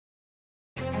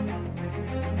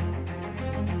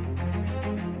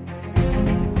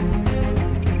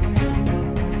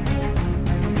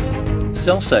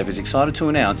Cellsafe is excited to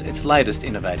announce its latest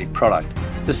innovative product,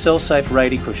 the Cellsafe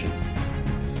Radi Cushion.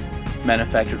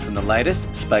 Manufactured from the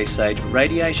latest space-age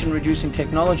radiation-reducing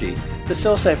technology, the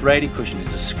Cellsafe Radi Cushion is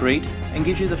discreet and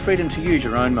gives you the freedom to use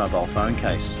your own mobile phone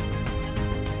case.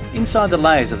 Inside the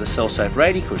layers of the Cellsafe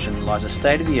Radi Cushion lies a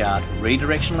state-of-the-art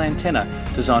re-directional antenna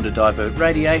designed to divert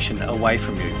radiation away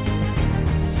from you.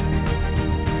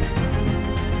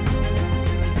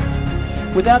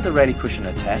 Without the Radi Cushion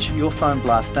attached, your phone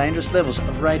blasts dangerous levels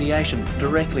of radiation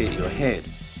directly at your head.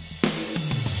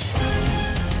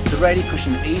 The Radi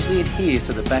Cushion easily adheres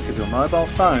to the back of your mobile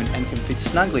phone and can fit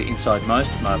snugly inside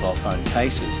most mobile phone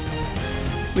cases.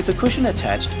 With the cushion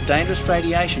attached, dangerous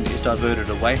radiation is diverted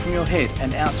away from your head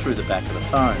and out through the back of the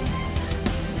phone.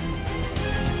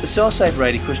 The Cellsafe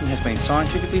Radi Cushion has been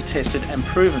scientifically tested and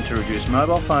proven to reduce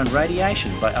mobile phone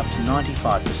radiation by up to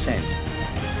 95%.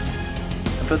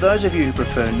 And for those of you who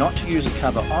prefer not to use a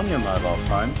cover on your mobile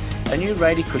phone, a new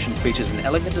Radi Cushion features an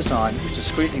elegant design which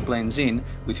discreetly blends in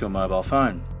with your mobile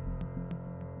phone.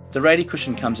 The Radi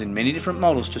Cushion comes in many different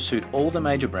models to suit all the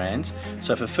major brands,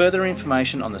 so for further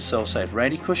information on the Cellsafe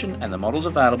Radi Cushion and the models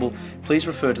available, please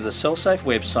refer to the Cellsafe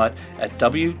website at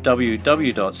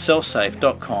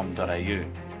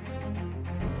www.cellsafe.com.au.